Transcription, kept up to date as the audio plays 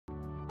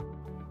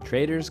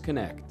Traders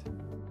Connect.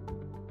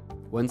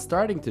 When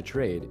starting to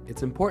trade,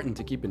 it's important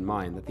to keep in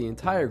mind that the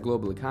entire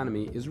global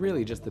economy is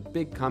really just a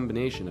big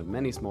combination of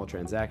many small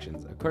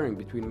transactions occurring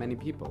between many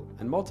people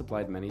and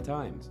multiplied many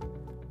times.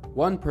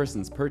 One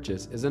person's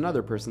purchase is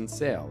another person's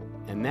sale,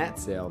 and that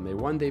sale may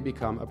one day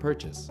become a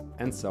purchase,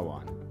 and so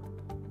on.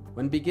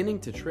 When beginning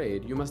to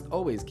trade, you must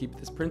always keep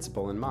this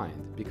principle in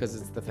mind because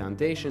it's the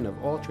foundation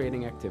of all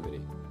trading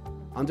activity.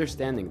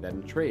 Understanding that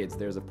in trades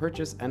there's a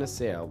purchase and a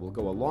sale will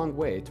go a long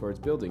way towards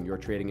building your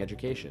trading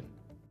education.